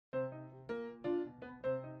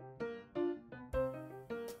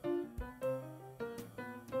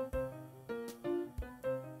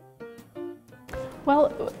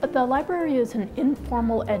Well, the library is an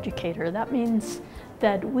informal educator. That means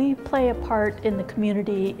that we play a part in the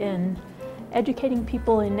community in educating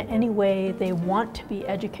people in any way they want to be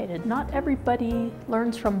educated. Not everybody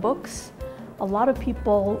learns from books. A lot of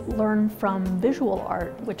people learn from visual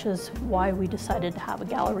art, which is why we decided to have a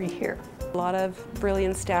gallery here. A lot of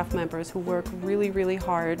brilliant staff members who work really, really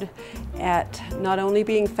hard at not only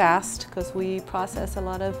being fast, because we process a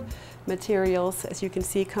lot of materials, as you can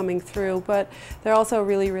see coming through, but they're also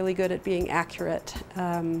really, really good at being accurate.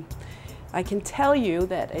 I can tell you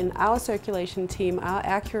that in our circulation team, our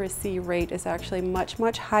accuracy rate is actually much,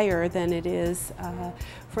 much higher than it is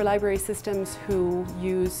for library systems who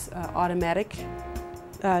use automatic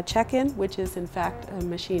check-in, which is in fact a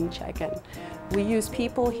machine check-in. We use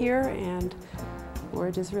people here and we're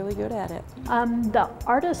just really good at it. The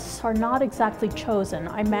artists are not exactly chosen.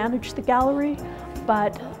 I manage the gallery,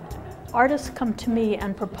 but artists come to me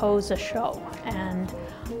and propose a show. And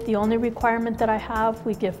the only requirement that I have,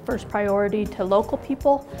 we give first priority to local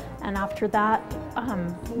people, and after that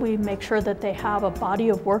we make sure that they have a body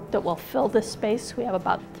of work that will fill this space. We have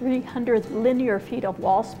about 300 linear feet of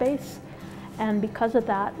wall space, and because of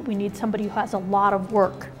that we need somebody who has a lot of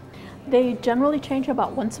work. They generally change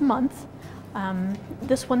about once a month.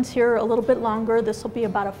 This one's here a little bit longer. This will be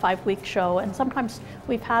about a 5-week show, and sometimes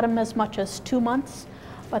we've had them as much as 2 months,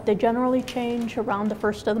 but they generally change around the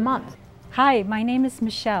first of the month. Hi, my name is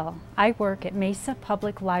Michelle. I work at Mesa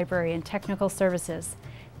Public Library and Technical Services.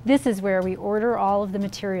 This is where we order all of the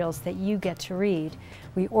materials that you get to read.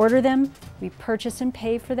 We order them, we purchase and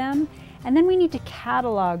pay for them, and then we need to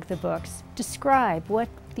catalog the books, describe what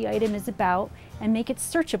the item is about, and make it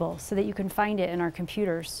searchable so that you can find it in our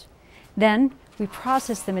computers. Then we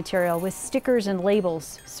process the material with stickers and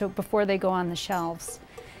labels before they go on the shelves.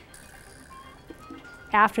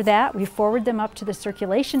 After that, we forward them up to the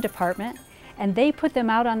circulation department, and they put them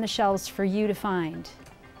out on the shelves for you to find.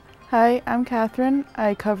 Hi, I'm Catherine.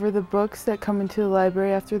 I cover the books that come into the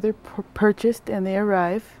library after they're purchased and they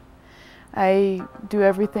arrive. I do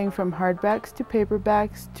everything from hardbacks to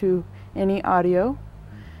paperbacks to any audio.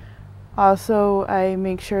 Also, I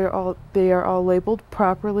make sure they are all labeled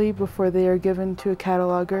properly before they are given to a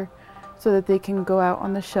cataloger so that they can go out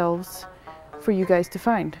on the shelves for you guys to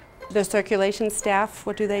find. The circulation staff,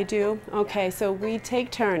 what do they do? Okay, so we take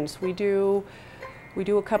turns. We do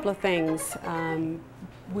a couple of things.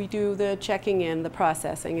 We do the checking in, the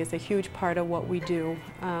processing is a huge part of what we do,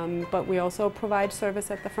 but we also provide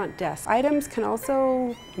service at the front desk. Items can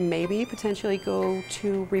also maybe potentially go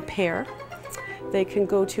to repair. They can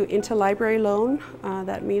go to interlibrary loan.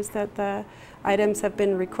 That means that the items have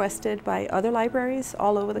been requested by other libraries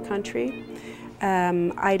all over the country.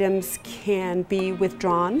 Items can be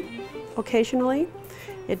withdrawn occasionally.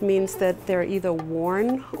 It means that they're either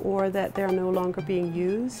worn or that they're no longer being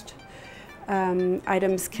used.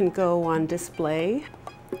 Items can go on display.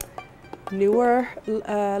 Newer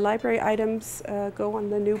library items go on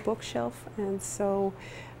the new bookshelf, and so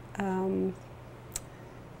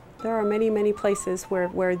there are many, many places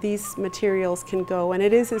where these materials can go, and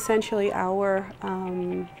it is essentially our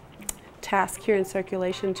task here in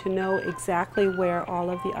circulation to know exactly where all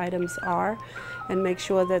of the items are and make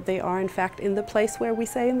sure that they are in fact in the place where we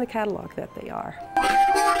say in the catalog that they are.